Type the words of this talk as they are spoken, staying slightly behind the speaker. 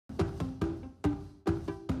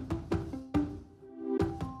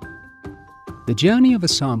The journey of a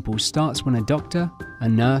sample starts when a doctor, a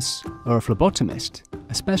nurse, or a phlebotomist,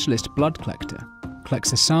 a specialist blood collector,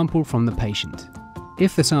 collects a sample from the patient.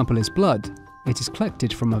 If the sample is blood, it is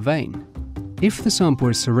collected from a vein. If the sample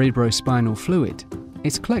is cerebrospinal fluid,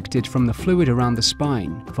 it's collected from the fluid around the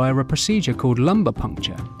spine via a procedure called lumbar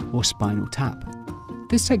puncture or spinal tap.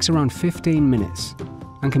 This takes around 15 minutes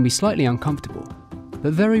and can be slightly uncomfortable,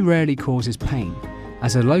 but very rarely causes pain,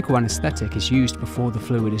 as a local anaesthetic is used before the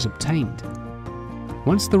fluid is obtained.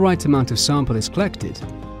 Once the right amount of sample is collected,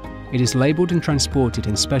 it is labelled and transported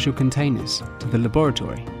in special containers to the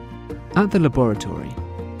laboratory. At the laboratory,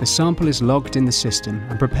 the sample is logged in the system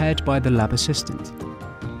and prepared by the lab assistant.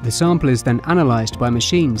 The sample is then analysed by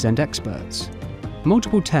machines and experts.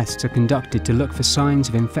 Multiple tests are conducted to look for signs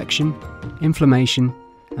of infection, inflammation,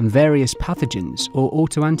 and various pathogens or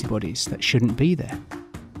autoantibodies that shouldn't be there.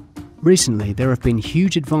 Recently, there have been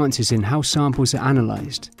huge advances in how samples are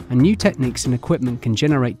analysed, and new techniques and equipment can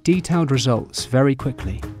generate detailed results very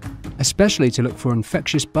quickly, especially to look for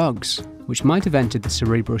infectious bugs which might have entered the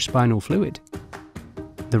cerebrospinal fluid.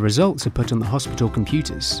 The results are put on the hospital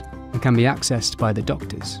computers and can be accessed by the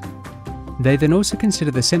doctors. They then also consider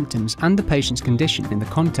the symptoms and the patient's condition in the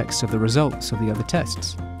context of the results of the other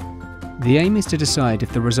tests. The aim is to decide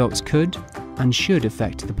if the results could and should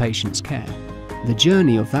affect the patient's care. The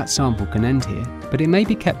journey of that sample can end here, but it may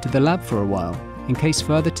be kept at the lab for a while in case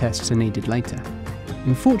further tests are needed later.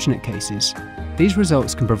 In fortunate cases, these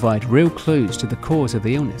results can provide real clues to the cause of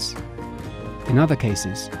the illness. In other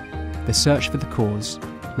cases, the search for the cause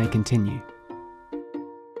may continue.